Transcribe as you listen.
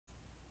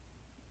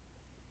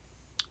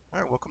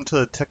All right, welcome to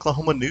the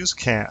Techlahoma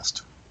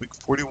Newscast, week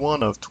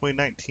 41 of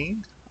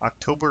 2019,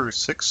 October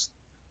 6th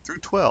through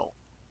 12th. All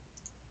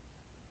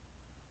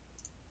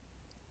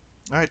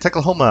right,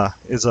 Techlahoma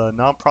is a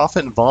nonprofit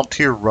and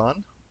volunteer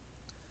run.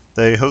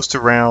 They host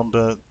around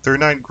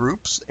 39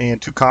 groups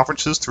and 2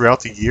 conferences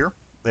throughout the year.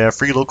 They have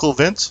free local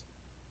events,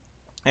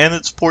 and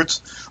it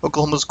supports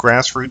Oklahoma's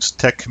grassroots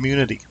tech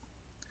community.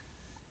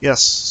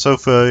 Yes, so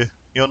if you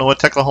don't know what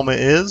Techlahoma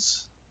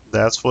is,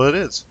 that's what it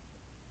is.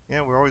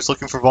 Yeah, we're always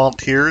looking for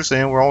volunteers,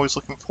 and we're always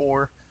looking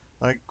for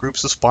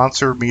groups to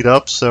sponsor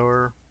meetups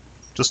or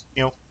just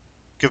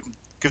give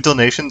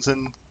donations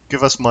and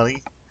give us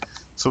money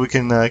so we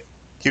can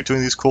keep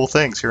doing these cool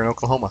things here in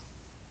Oklahoma.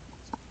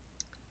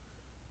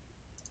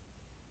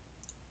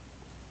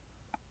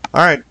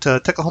 All right,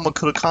 Techlahoma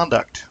Code of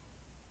Conduct.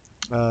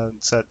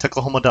 It's at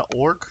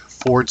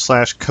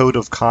techlahoma.org/code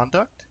of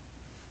conduct,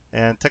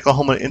 and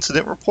Techlahoma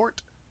Incident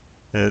Report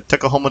at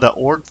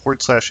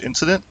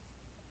techlahoma.org/incident.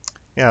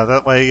 Yeah,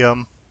 that way,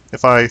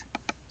 if I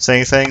say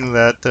anything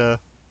that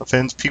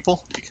offends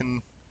people, you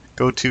can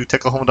go to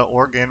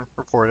techlahoma.org and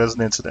report it as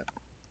an incident.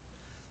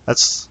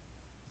 It's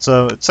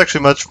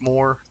actually much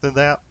more than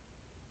that,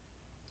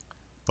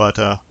 but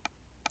for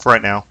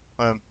right now,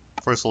 for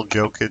this little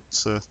joke,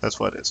 that's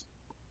what it is.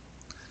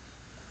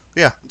 But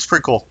yeah, it's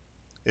pretty cool.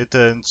 It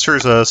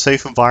ensures a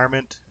safe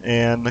environment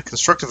and a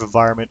constructive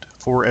environment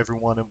for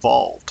everyone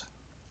involved.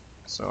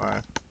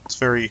 So it's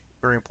very,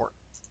 very important.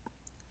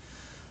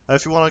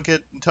 If you want to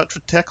get in touch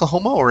with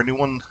Techlahoma or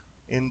anyone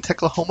in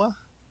Techlahoma,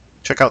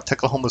 check out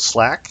Techlahoma's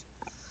Slack.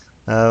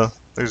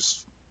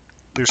 There's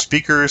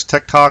speakers,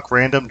 tech talk,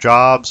 random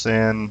jobs,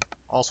 and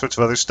all sorts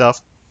of other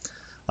stuff.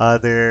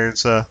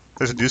 There's a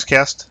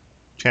Newscast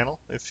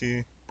channel. If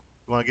you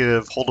want to get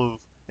a hold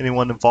of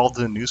anyone involved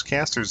in a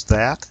newscast, there's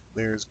that.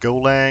 There's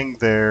Golang.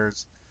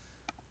 There's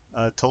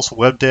Tulsa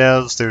Web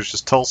Devs. There's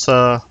just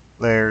Tulsa.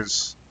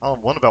 There's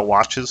one about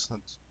watches.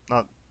 It's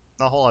not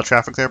a whole lot of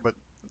traffic there, but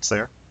it's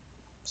there.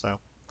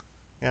 So,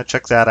 yeah,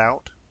 check that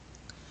out.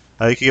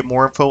 You can get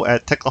more info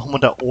at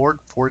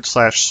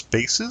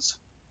techlahoma.org/spaces,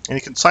 and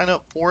you can sign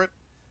up for it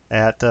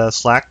at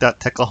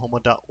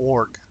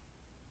slack.techlahoma.org.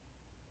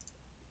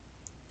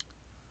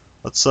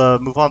 Let's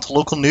move on to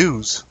local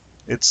news.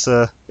 It's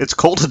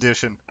cold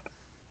edition.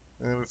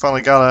 We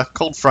finally got a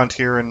cold front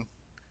here in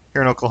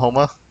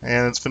Oklahoma,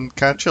 and it's been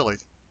kind of chilly.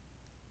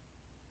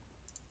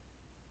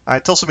 All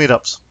right, Tulsa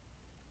meetups.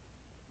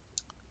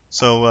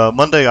 So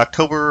Monday,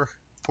 October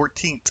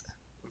 14th.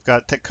 We've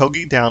got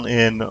Techkogi down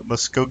in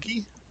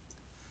Muskogee.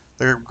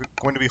 They're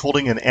going to be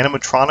holding an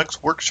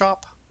animatronics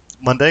workshop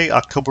Monday,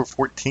 October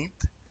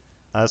 14th,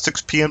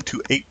 6 p.m.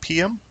 to 8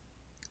 p.m.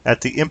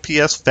 at the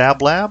MPS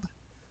Fab Lab,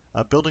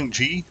 Building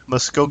G,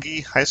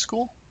 Muskogee High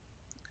School.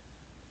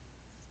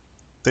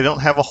 They don't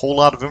have a whole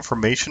lot of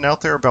information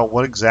out there about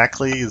what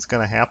exactly is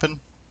going to happen,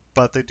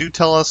 but they do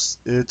tell us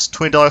it's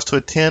 $20 to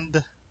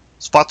attend,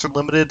 spots are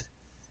limited,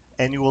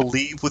 and you will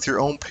leave with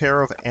your own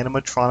pair of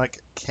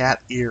animatronic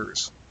cat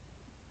ears.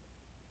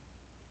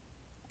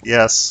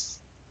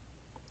 Yes,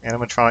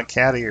 animatronic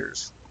cat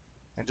ears.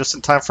 And just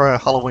in time for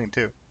Halloween,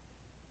 too.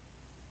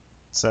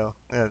 So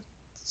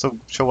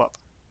show up.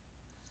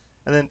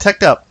 And then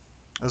Tech Up.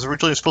 It was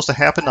originally supposed to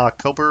happen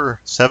October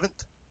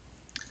 7th,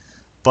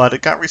 but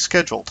it got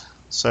rescheduled.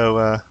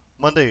 So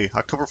Monday,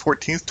 October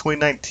 14th,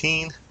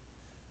 2019,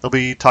 they'll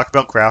be talking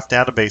about graph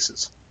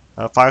databases.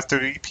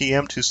 5:30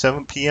 p.m. to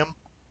 7 p.m.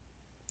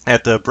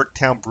 at the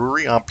Bricktown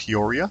Brewery on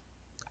Peoria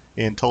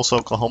in Tulsa,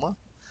 Oklahoma.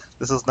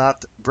 This is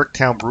not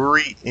Bricktown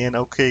Brewery in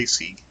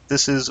OKC.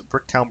 This is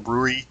Bricktown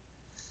Brewery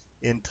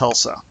in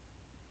Tulsa.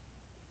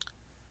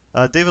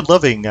 David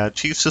Loving,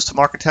 Chief System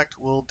Architect,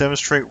 will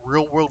demonstrate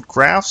real-world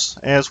graphs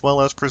as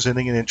well as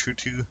presenting an intro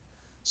to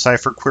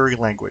Cipher query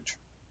language.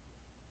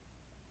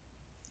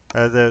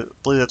 I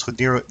believe that's with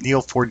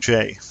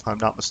Neo4j, if I'm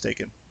not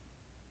mistaken.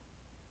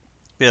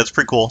 Yeah, it's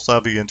pretty cool, so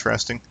that'll be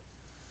interesting.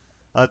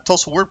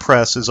 Tulsa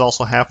WordPress is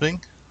also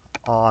happening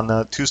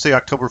on Tuesday,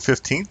 October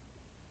 15th.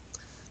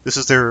 This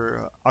is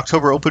their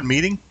October open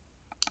meeting.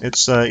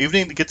 It's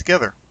evening to get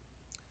together.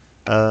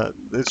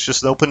 It's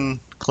just an open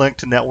clinic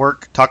to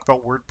network, talk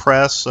about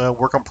WordPress,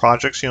 work on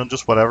projects,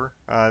 just whatever.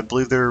 I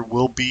believe there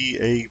will be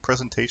a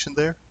presentation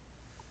there.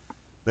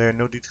 There are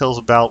no details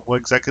about what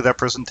exactly that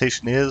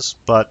presentation is,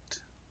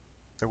 but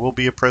there will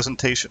be a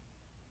presentation.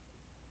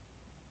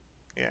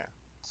 Yeah,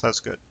 so that's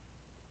good.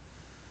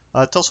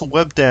 Tulsa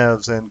Web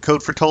Devs and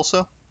Code for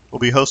Tulsa will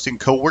be hosting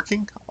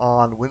co-working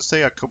on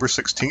Wednesday, October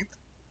 16th.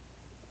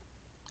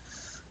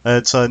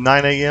 It's 9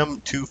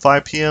 a.m. to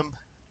 5 p.m.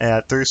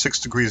 at 36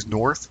 Degrees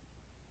North.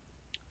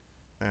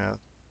 That's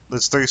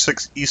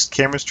 36 East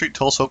Cameron Street,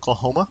 Tulsa,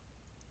 Oklahoma.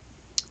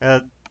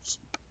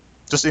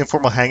 Just an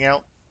informal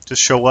hangout. Just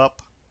show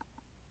up,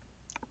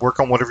 work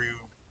on whatever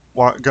you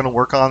are going to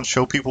work on,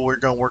 show people what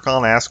you're going to work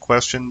on, ask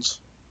questions,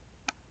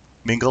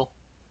 mingle.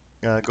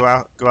 Go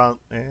out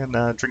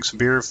and drink some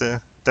beer if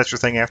that's your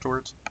thing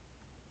afterwards.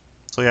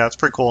 So yeah, it's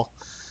pretty cool.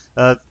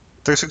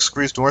 36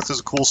 Degrees North is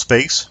a cool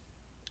space.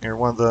 You're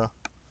one of the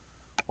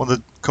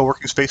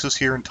co-working spaces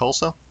here in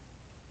Tulsa.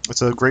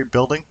 It's a great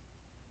building,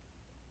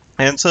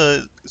 and it's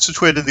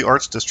situated in the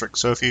Arts District.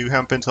 So if you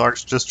haven't been to the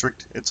Arts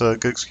District, it's a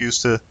good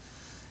excuse to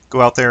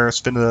go out there and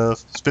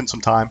spend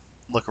some time,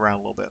 look around a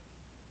little bit.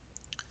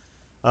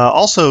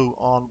 Also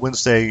on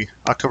Wednesday,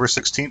 October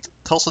 16th,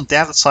 Tulsa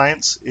Data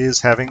Science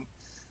is having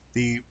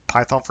the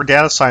Python for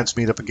Data Science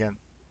meetup again.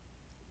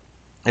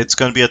 It's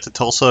going to be at the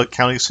Tulsa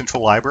County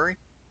Central Library.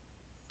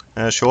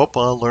 Show up,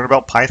 learn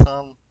about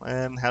Python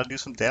and how to do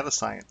some data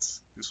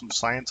science. Do some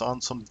science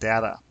on some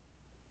data.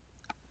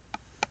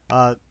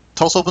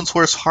 Tulsa Open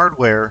Source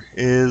Hardware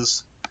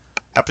is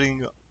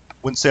happening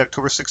Wednesday,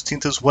 October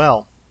 16th as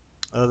well.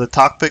 The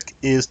topic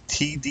is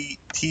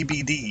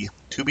TBD,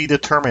 to be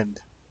determined.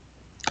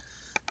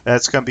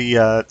 That's going to be,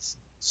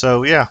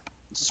 so yeah,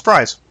 it's a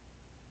surprise.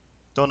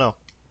 Don't know.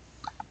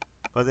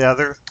 But yeah,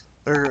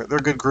 they're a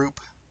good group.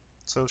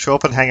 So show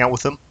up and hang out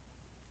with them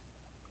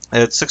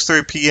at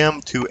 6:30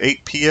 p.m. to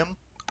 8 p.m.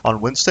 on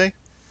Wednesday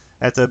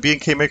at the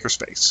B&K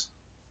Makerspace.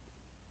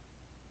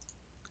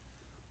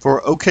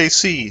 For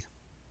OKC,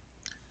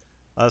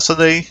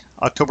 Sunday,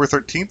 October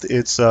 13th,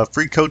 it's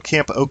Free Code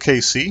Camp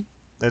OKC.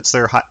 That's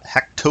their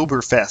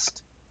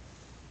Hacktoberfest.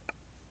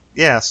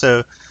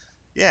 So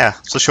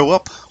show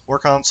up,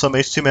 work on some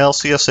HTML,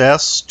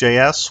 CSS,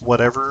 JS,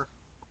 whatever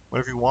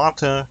you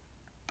want,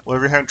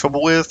 whatever you're having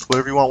trouble with,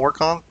 whatever you want to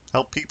work on,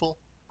 help people.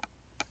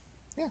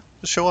 Yeah,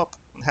 just show up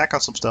and hack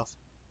on some stuff.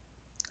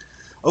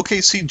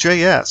 OKC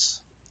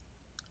JS.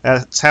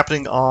 It's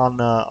happening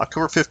on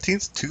October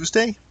 15th,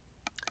 Tuesday.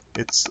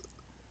 It's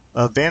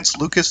Vance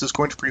Lucas is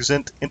going to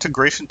present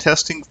integration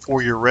testing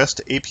for your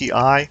REST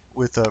API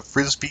with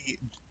Frisbee.js.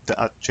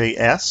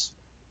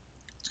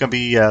 It's going to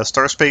be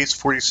Starspace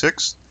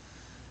 46,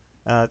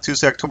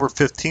 Tuesday, October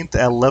 15th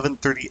at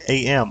 11:30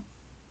 a.m.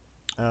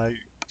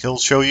 He'll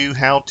show you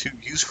how to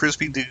use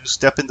Frisbee to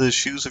step into the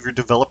shoes of your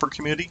developer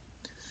community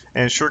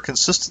and ensure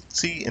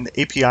consistency in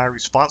API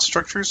response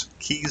structures,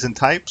 keys, and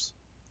types.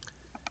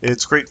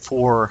 It's great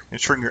for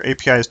ensuring your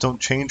APIs don't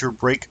change or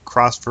break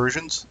across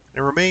versions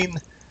and remain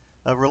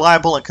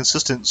reliable and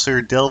consistent so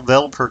your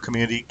developer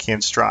community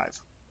can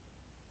strive.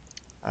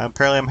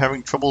 Apparently I'm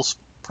having trouble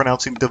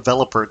pronouncing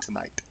developer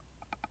tonight.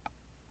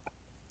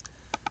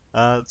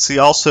 Let's see,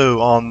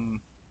 also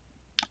on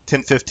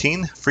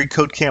 10/15, Free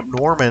Code Camp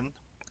Norman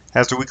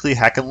has their weekly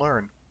Hack and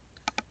Learn.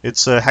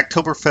 It's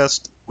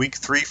Hacktoberfest Week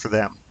 3 for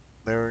them.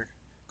 They're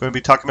going to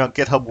be talking about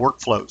GitHub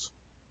workflows.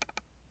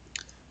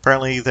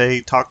 Apparently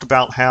they talked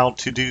about how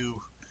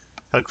to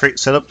create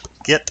setup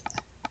Git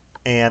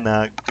and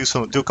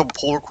do a couple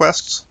pull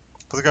requests,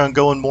 but they're going to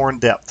go in more in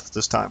depth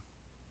this time.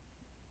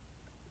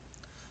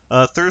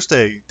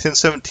 Thursday,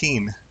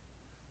 10/17,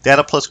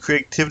 Data Plus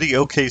Creativity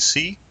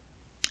OKC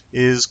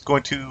is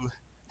going to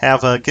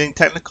have Getting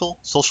Technical,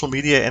 Social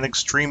Media, and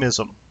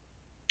Extremism.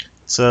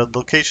 It's a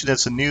location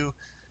that's a new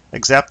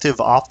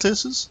executive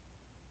offices.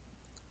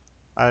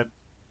 I'm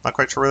not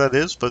quite sure where that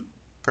is, but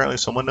apparently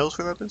someone knows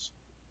where that is.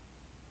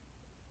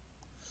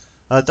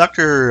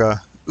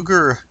 Dr.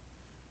 Ugur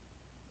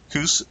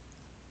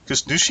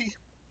Kusnushi.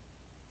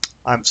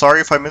 I'm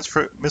sorry if I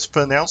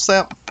mispronounced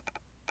that.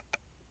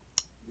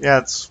 Yeah,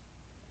 it's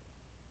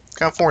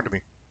kind of foreign to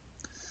me.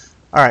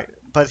 Alright,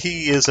 but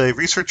he is a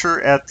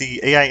researcher at the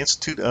AI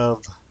Institute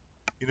of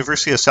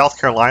University of South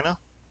Carolina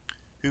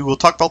who will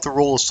talk about the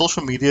role of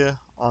social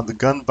media on the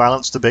gun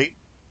violence debate,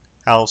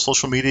 how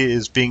social media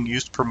is being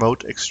used to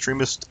promote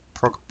extremist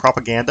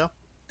propaganda,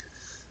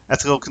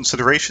 ethical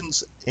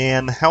considerations,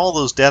 and how all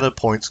those data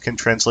points can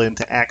translate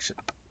into action.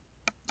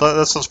 So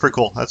that sounds pretty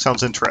cool. That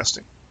sounds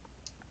interesting.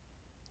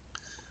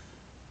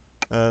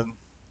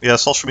 Yeah,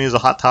 social media is a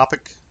hot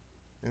topic,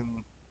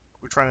 and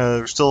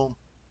we're still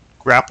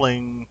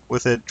grappling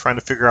with it, trying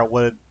to figure out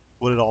what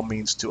it all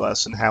means to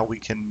us and how we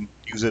can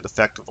use it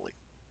effectively.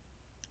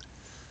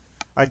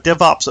 All right,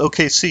 DevOps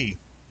OKC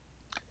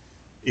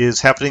is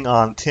happening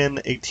on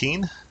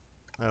 10/18,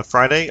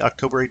 Friday,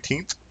 October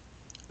 18th.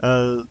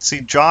 Let's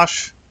see,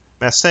 Josh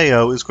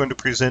Maceo is going to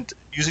present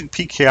using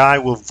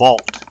PKI with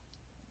Vault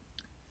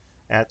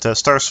at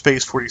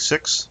Starspace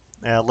 46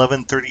 at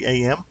 11:30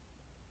 a.m.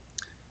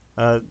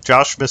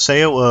 Josh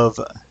Maceo of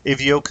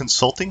AVO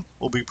Consulting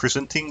will be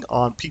presenting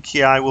on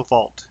PKI with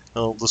Vault.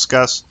 He'll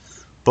discuss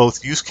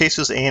both use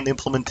cases and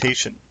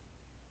implementation.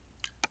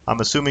 I'm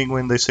assuming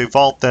when they say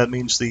Vault, that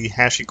means the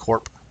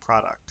HashiCorp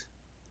product.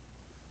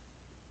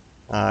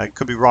 I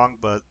could be wrong,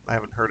 but I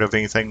haven't heard of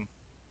anything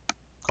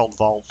called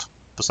Vault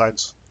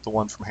besides the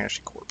one from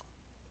HashiCorp.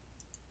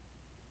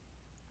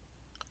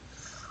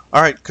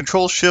 Alright,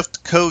 Control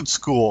Shift Code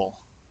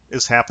School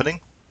is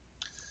happening.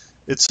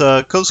 It's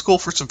a code school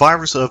for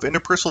survivors of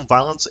interpersonal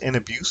violence and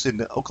abuse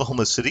in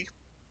Oklahoma City.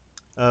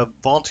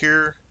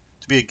 Volunteer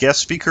to be a guest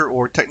speaker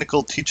or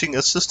technical teaching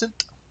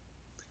assistant.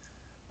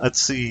 Let's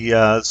see,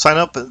 sign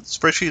up.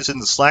 Spreadsheet is in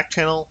the Slack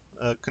channel,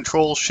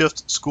 Control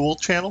Shift School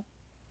channel.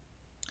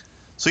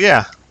 So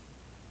yeah,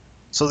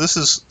 so this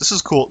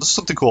is cool. This is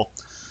something cool.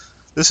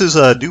 This is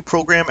a new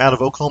program out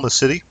of Oklahoma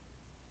City.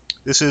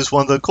 This is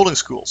one of the coding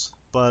schools,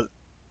 but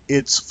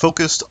it's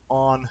focused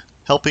on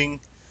helping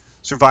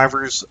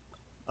survivors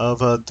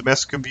of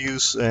domestic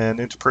abuse and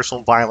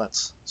interpersonal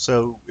violence.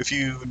 So if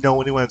you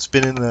know anyone that's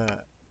been in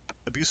an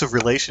abusive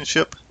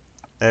relationship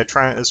that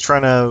is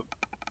trying to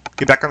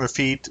get back on their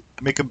feet,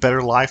 make a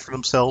better life for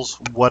themselves,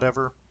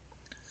 whatever,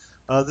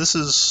 this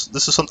is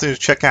something to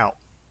check out.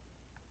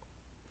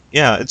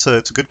 Yeah, it's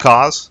a good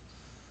cause,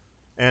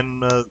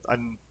 and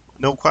I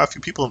know quite a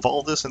few people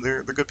involved in this, and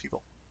they're good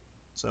people.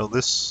 So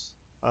this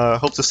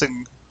hope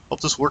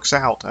this works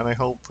out, and I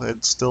hope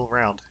it's still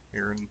around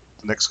here in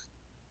the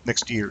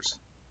next years.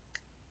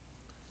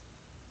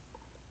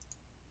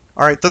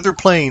 All right, Thunder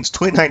Plains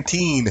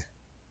 2019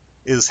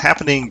 is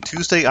happening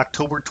Tuesday,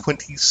 October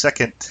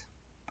 22nd.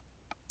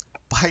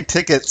 Buy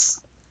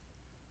tickets.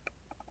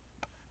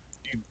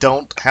 You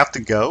don't have to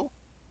go,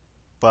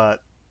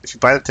 but if you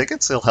buy the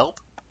tickets, it'll help.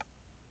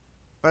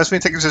 Buy as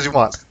many tickets as you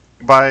want.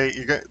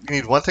 You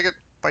need one ticket?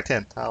 Buy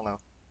 10. I don't know.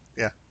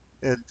 Yeah,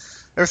 it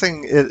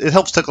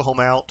helps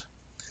Techlahoma out.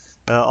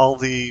 All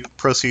the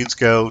proceeds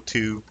go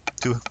to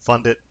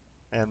fund it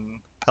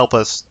and help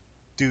us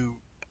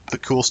do the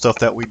cool stuff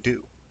that we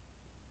do.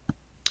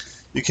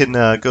 You can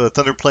go to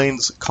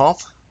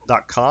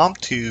thunderplainsconf.com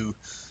to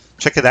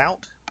check it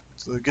out,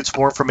 so get some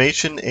more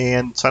information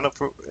and sign up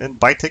and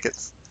buy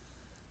tickets.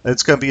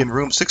 It's going to be in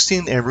room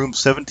 16 and room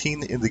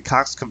 17 in the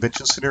Cox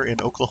Convention Center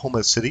in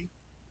Oklahoma City.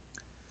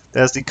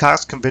 That's the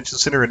Cox Convention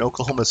Center in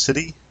Oklahoma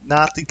City,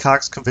 not the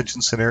Cox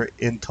Convention Center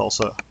in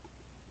Tulsa.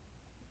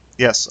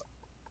 Yes.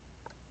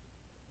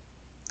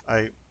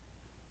 I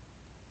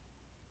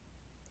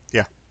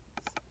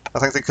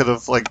think they could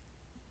have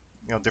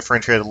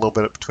differentiated a little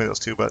bit between those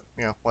two, but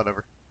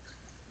whatever.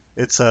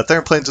 It's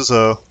Thunder Plains is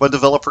a web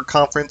developer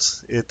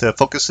conference. It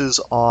focuses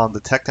on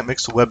the tech that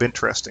makes the web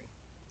interesting.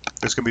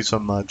 There's going to be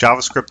some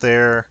JavaScript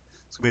there.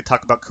 It's going to be a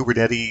talk about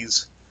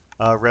Kubernetes,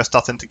 REST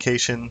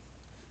authentication.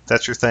 If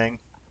that's your thing.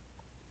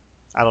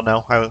 I don't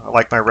know. I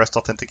like my REST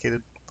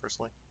authenticated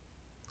personally.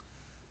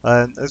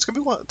 And it's going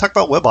to be talk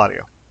about web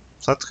audio.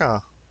 So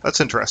that's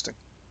interesting.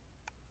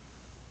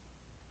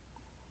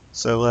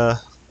 So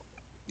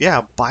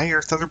yeah, buy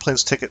your Thunder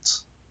Plains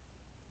tickets.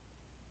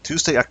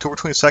 Tuesday, October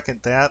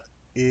 22nd. That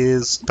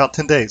is about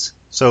 10 days.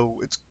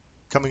 So it's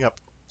coming up.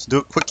 So do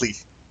it quickly.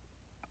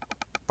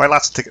 Buy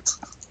lots of tickets.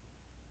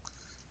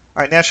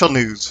 All right, national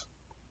news.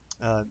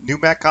 New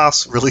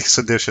macOS release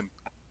edition.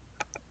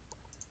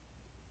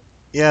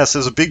 Yes,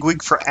 there's a big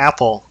week for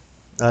Apple.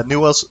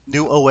 New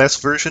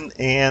OS version,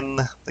 and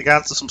they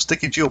got into some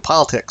sticky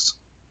geopolitics.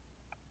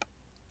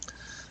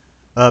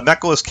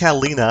 macOS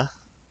Catalina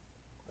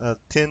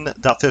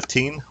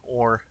 10.15,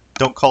 or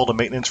Don't Call It a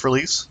Maintenance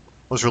Release,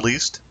 was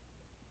released.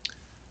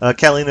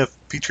 Catalina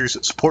features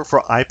support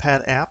for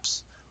iPad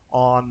apps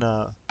on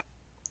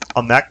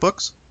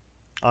MacBooks,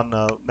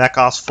 on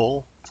macOS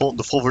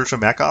the full version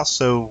of macOS.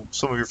 So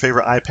some of your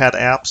favorite iPad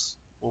apps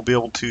will be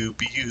able to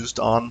be used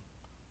on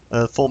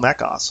full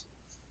macOS.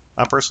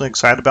 I'm personally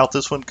excited about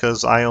this one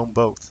because I own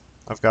both.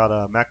 I've got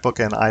a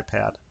MacBook and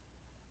iPad,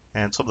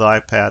 and some of the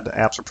iPad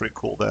apps are pretty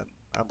cool. That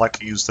I'd like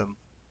to use them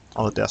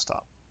on the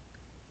desktop.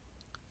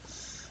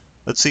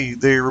 Let's see,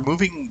 they're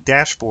removing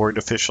Dashboard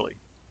officially.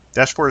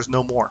 Dashboard is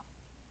no more.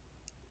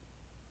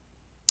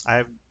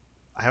 I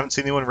haven't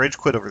seen anyone rage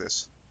quit over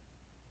this,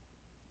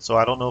 so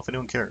I don't know if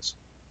anyone cares.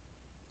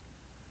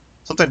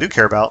 Something I do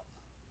care about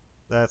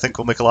that I think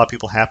will make a lot of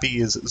people happy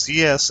is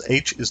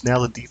ZSH is now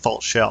the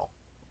default shell.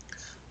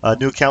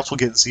 New accounts will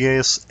get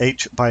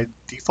ZSH by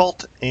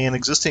default, and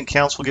existing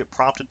accounts will get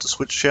prompted to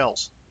switch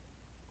shells.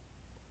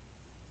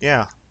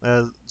 Yeah,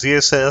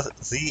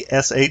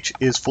 ZSH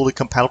is fully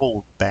compatible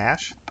with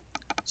Bash,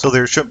 so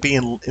there shouldn't be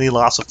any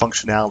loss of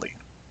functionality.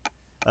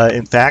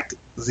 In fact,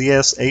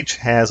 ZSH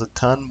has a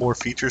ton more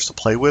features to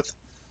play with,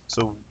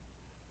 so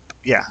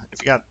yeah,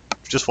 if you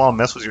just want to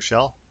mess with your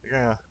shell, you're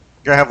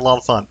gonna have a lot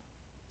of fun.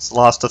 It's a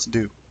lot of stuff to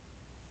do.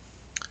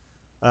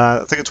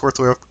 I think it's worth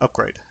the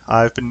upgrade.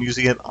 I've been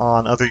using it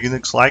on other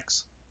Unix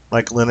likes,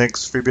 like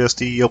Linux,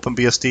 FreeBSD,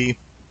 OpenBSD,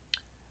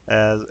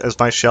 as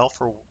my shell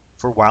for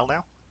a while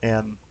now,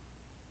 and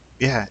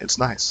yeah, it's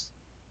nice.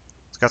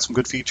 It's got some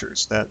good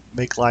features that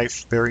make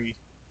life very,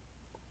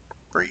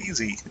 very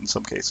easy in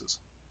some cases.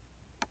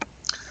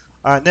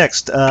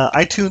 Next,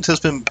 iTunes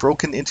has been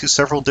broken into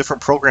several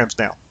different programs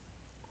now.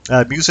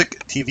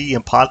 Music, TV,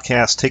 and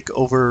podcasts take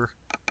over,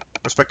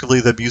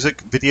 respectively, the music,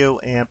 video,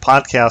 and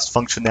podcast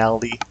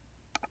functionality,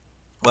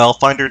 while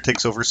Finder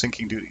takes over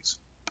syncing duties.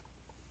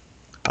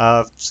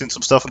 I've seen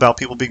some stuff about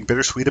people being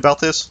bittersweet about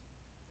this,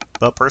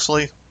 but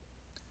personally,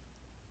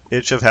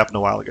 it should have happened a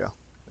while ago.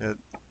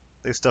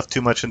 They stuffed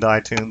too much into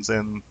iTunes,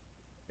 and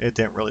it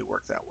didn't really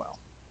work that well.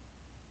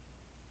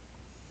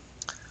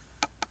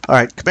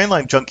 Alright, command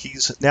line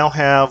junkies now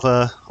have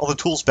all the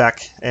tools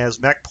back as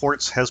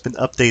MacPorts has been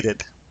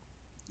updated.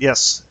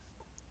 Yes,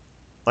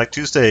 like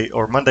Tuesday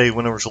or Monday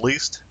when it was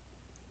released,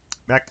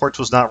 MacPorts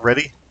was not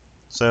ready,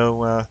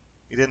 so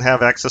you didn't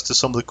have access to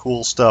some of the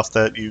cool stuff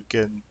that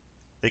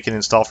they can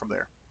install from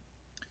there.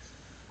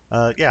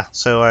 Yeah,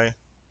 so I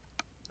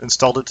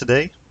installed it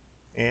today,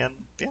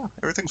 and yeah,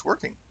 everything's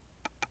working.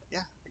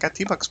 Yeah, I got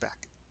T-Bucks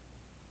back.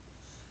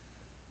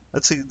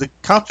 Let's see, the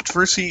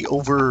controversy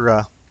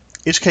over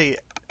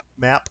HKMap.live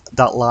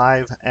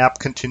app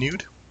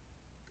continued.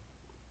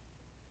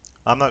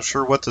 I'm not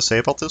sure what to say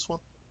about this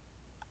one.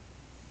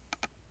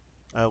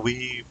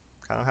 We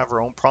kind of have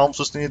our own problems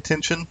with the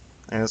attention,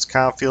 and it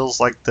kind of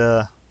feels like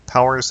the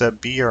powers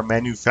that be are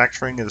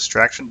manufacturing a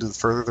distraction to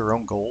further their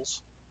own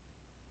goals.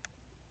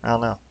 I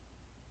don't know.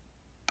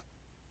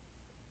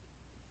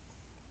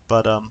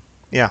 But,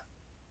 yeah.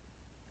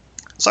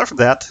 Aside from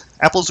that,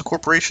 Apple is a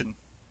corporation,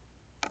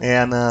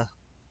 and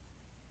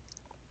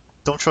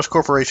don't trust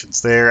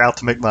corporations. They're out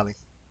to make money.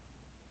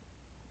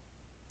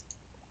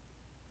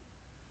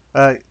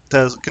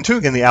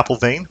 Continuing in the Apple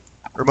vein,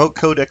 remote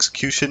code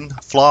execution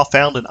flaw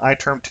found in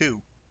iTerm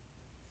 2.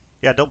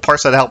 Yeah, don't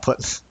parse that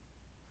output.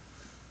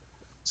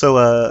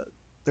 So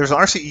there's an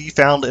RCE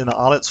found in an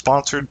audit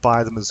sponsored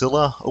by the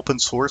Mozilla Open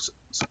Source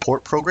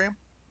Support Program.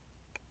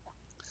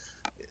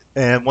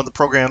 And one of the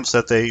programs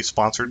that they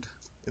sponsored,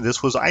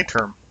 this was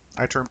iTerm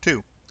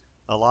 2.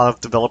 A lot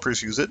of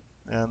developers use it,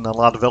 and a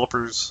lot of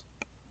developers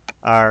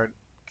can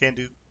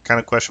do kind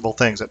of questionable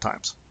things at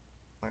times.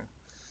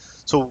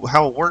 So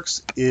how it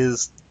works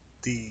is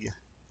you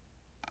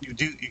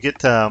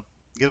get a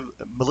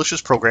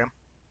malicious program,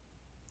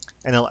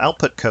 and it'll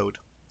output code,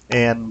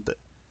 and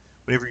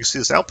whenever you see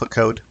this output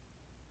code,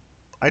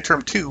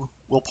 iTerm 2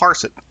 will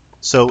parse it.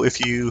 So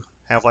if you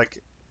have like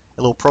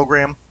a little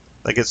program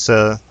that gets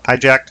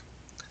hijacked,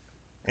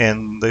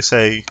 and they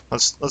say,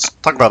 let's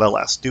talk about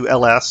ls. Do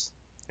ls.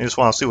 You just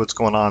want to see what's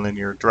going on in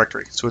your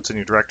directory. So it's in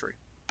your directory,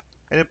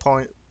 and it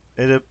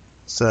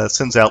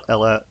sends out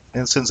ls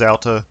and sends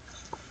out a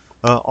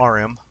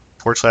rm/f/,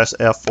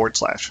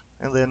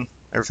 and then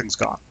everything's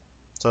gone.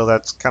 So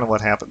that's kind of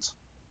what happens.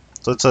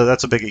 So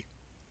that's a biggie.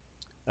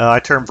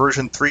 iTerm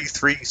version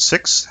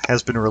 3.3.6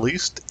 has been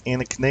released,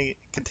 and it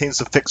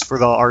contains a fix for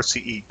the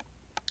RCE.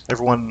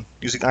 Everyone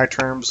using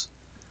iTerm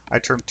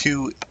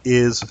 2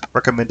 is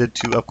recommended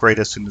to upgrade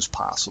as soon as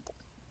possible.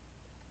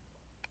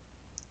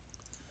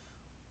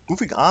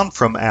 Moving on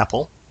from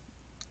Apple,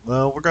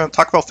 we're going to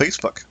talk about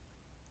Facebook.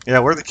 Yeah,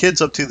 what are the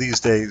kids up to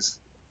these days?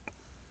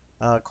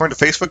 According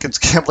to Facebook, it's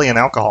gambling and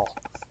alcohol.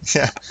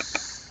 Yeah.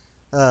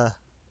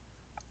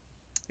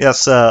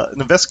 Yes,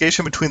 an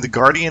investigation between The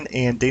Guardian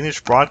and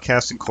Danish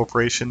Broadcasting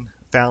Corporation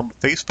found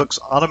Facebook's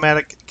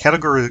automatic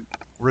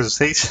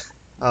categorization.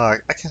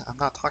 I'm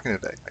not talking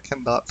today. I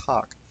cannot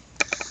talk.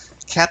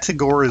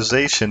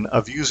 Categorization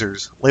of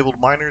users labeled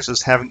minors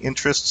as having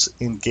interests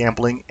in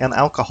gambling and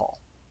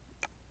alcohol.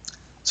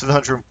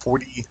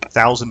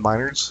 740,000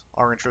 minors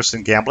are interested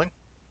in gambling.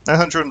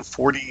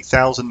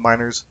 940,000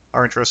 minors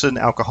are interested in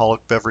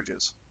alcoholic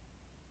beverages.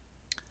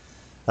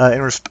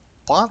 In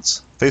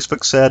response,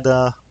 Facebook said,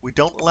 we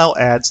don't allow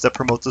ads that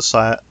promote the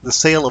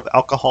sale of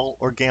alcohol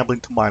or gambling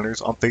to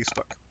minors on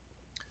Facebook,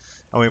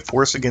 and we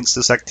enforce against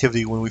this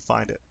activity when we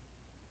find it.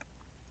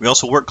 We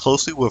also work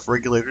closely with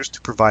regulators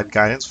to provide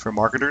guidance for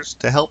marketers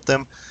to help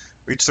them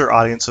reach their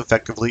audience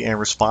effectively and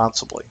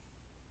responsibly.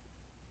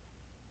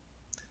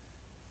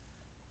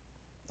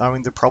 I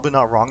mean, they're probably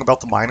not wrong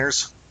about the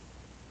minors.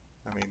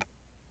 I mean,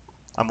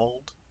 I'm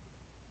old.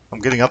 I'm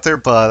getting up there,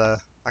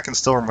 but I can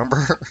still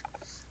remember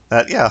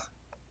that,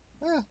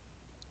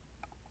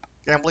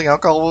 gambling,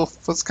 alcohol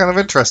was kind of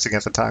interesting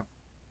at the time.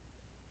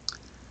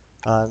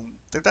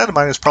 Their data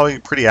mining is probably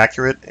pretty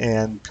accurate,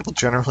 and people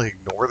generally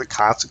ignore the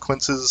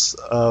consequences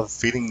of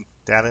feeding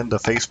data into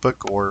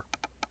Facebook or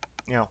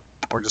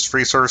just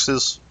free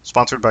sources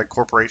sponsored by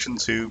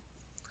corporations who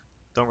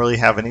don't really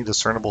have any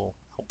discernible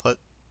output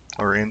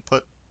or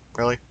input,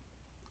 really.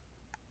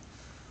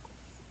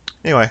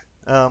 Anyway,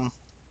 it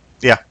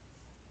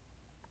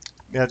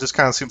just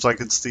kind of seems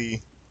like it's the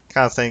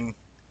kind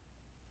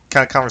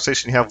of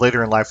conversation you have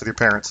later in life with your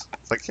parents.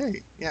 It's like,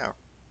 hey,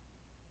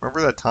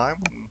 remember that time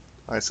when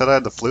I said I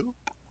had the flu?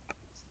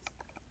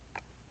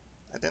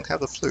 I didn't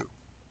have the flu.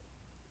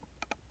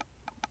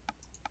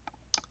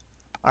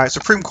 Alright,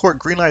 Supreme Court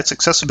greenlights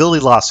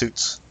accessibility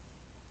lawsuits.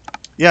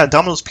 Yeah,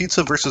 Domino's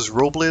Pizza versus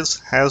Robles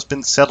has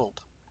been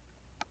settled.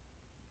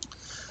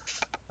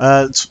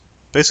 It's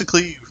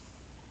basically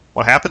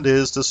what happened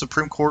is the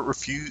Supreme Court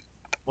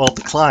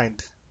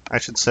declined, I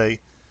should say,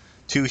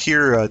 to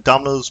hear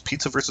Domino's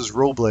Pizza versus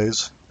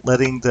Robles,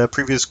 letting the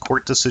previous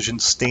court decision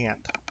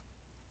stand.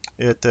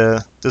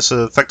 This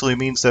effectively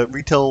means that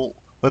retail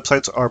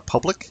websites are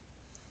public,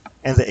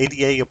 and the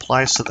ADA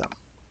applies to them.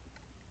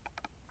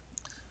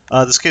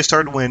 This case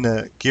started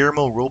when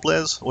Guillermo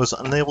Robles was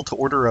unable to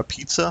order a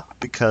pizza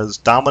because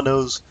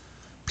Domino's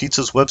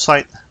Pizza's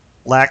website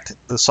lacked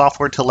the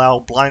software to allow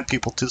blind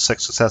people to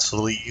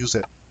successfully use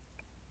it.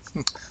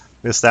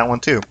 Missed that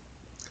one too.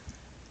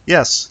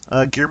 Yes,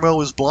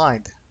 Guillermo is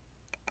blind.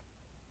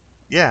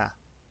 Yeah,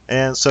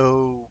 and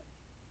so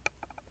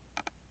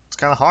it's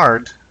kind of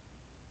hard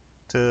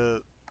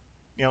to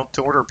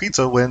order a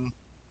pizza when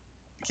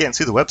you can't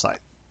see the website.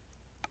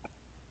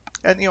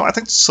 And I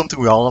think it's something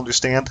we all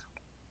understand.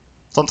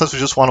 Sometimes we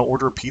just want to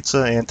order a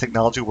pizza and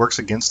technology works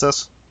against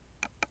us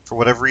for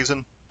whatever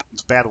reason.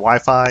 It's bad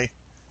Wi-Fi.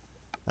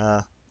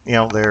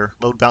 Their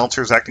load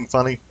balancer is acting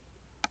funny.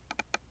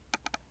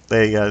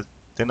 They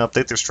didn't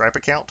update their Stripe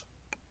account.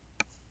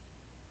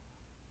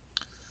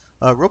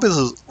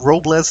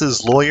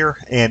 Robles's lawyer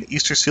and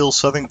Easter Seal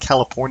Southern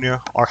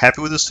California are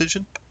happy with the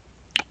decision,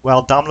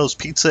 while Domino's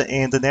Pizza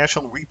and the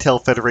National Retail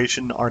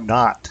Federation are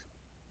not.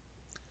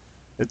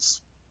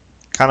 It's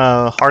kind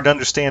of hard to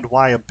understand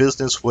why a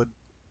business would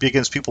be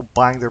against people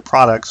buying their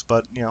products,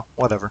 but, you know,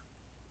 whatever.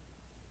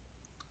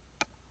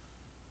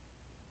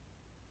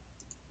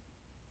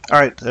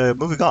 Alright,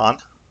 moving on.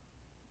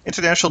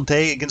 International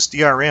Day Against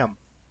DRM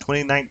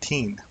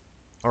 2019,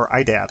 or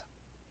IDAD.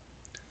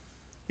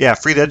 Yeah,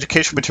 free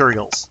education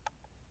materials.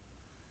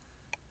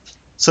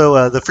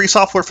 So the Free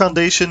Software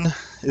Foundation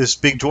is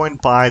being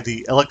joined by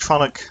the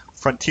Electronic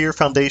Frontier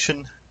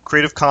Foundation,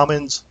 Creative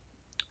Commons,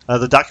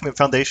 the Document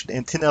Foundation,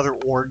 and 10 other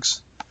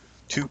orgs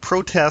to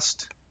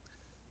protest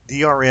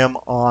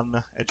DRM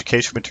on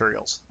education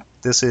materials.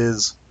 This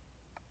is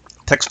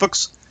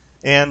textbooks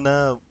and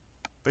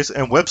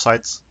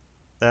websites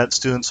that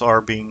students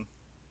are being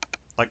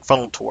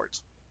funneled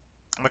towards.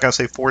 I'm not going to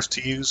say forced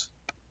to use,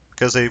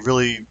 because they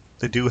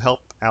do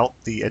help out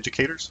the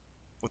educators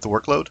with the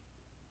workload.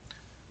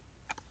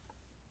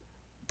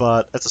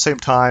 But at the same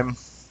time,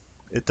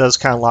 it does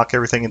kind of lock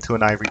everything into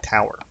an ivory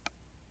tower.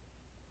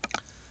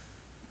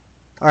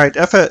 Alright,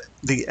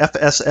 the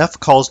FSF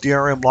calls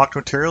DRM locked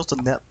materials the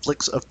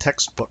Netflix of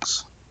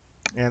textbooks.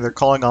 And they're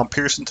calling on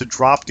Pearson to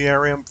drop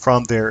DRM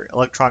from their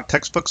electronic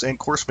textbooks and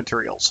course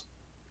materials.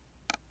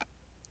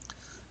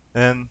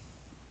 And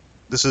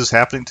this is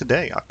happening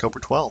today, October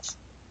 12th.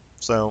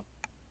 So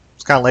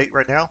it's kind of late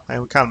right now,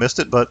 and we kind of missed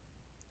it, but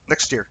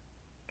next year,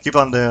 keep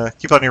on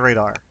your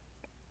radar.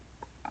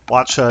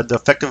 Watch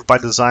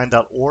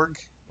defectivebydesign.org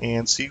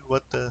and see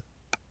what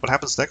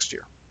happens next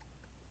year.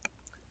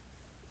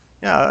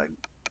 Yeah,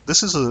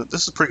 this is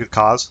a pretty good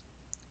cause.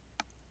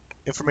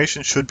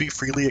 Information should be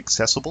freely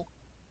accessible,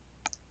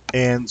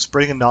 and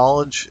spreading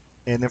knowledge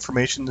and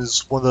information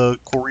is one of the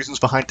core reasons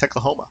behind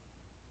Techlahoma.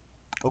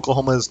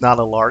 Oklahoma is not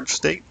a large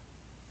state,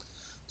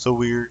 so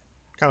we're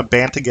kind of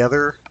band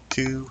together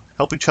to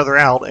help each other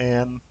out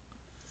and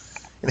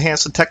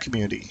enhance the tech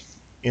community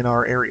in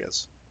our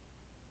areas.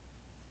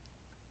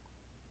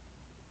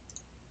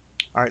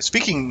 Alright,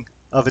 speaking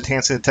of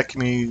enhancing the tech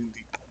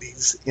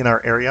communities in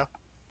our area,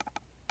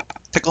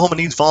 Techlahoma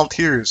needs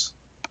volunteers,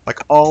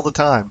 all the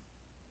time.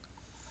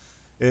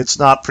 It's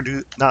not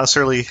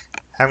necessarily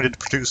having to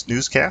produce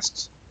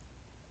newscasts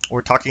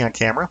or talking on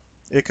camera.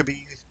 It could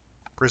be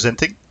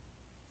presenting,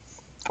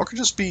 or it could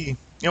just be,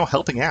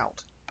 helping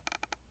out.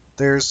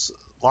 There's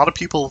a lot of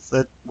people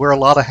that wear a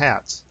lot of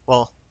hats.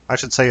 Well, I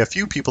should say a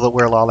few people that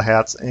wear a lot of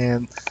hats,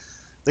 and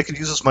they could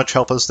use as much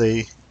help as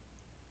they'll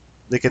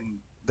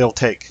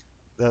take.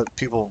 That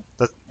people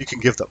that you can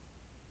give them.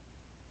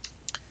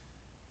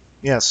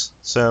 Yes,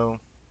 so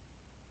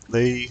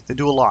they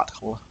do a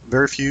lot. Well,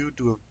 very few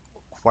do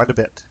quite a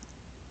bit,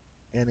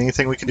 and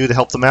anything we can do to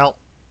help them out,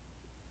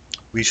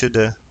 we should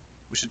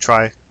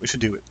try. We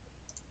should do it.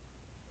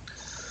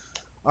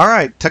 All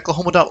right,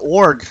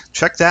 Techlahoma.org.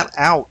 Check that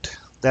out.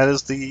 That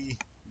is the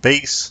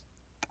base.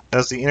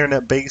 That's the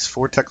internet base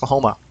for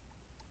Techlahoma.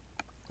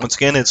 Once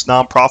again, it's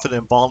nonprofit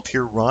and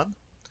volunteer run.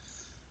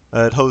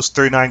 It hosts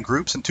 39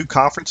 groups and 2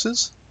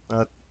 conferences.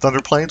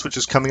 Thunder Plains, which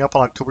is coming up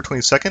on October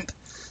 22nd,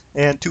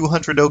 and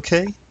 200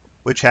 OK,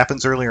 which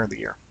happens earlier in the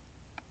year.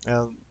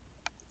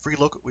 Free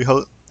local,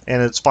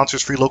 and it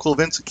sponsors free local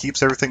events. It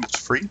keeps everything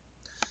free,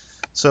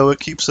 so it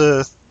keeps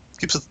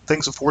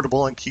things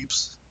affordable and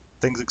keeps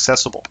things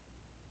accessible.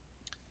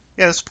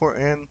 Yeah, support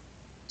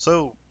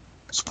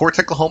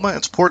Techlahoma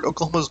and support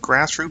Oklahoma's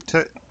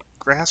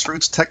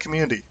grassroots tech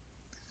community.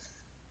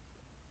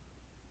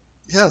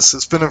 Yes,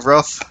 it's been a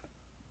rough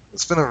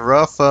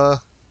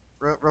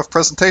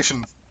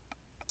presentation.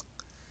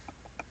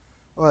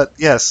 But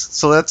yes,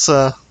 so that's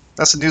the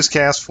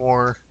newscast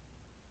for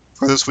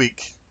this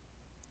week,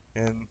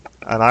 and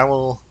I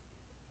will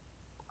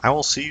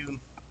see you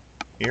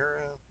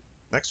here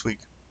next week.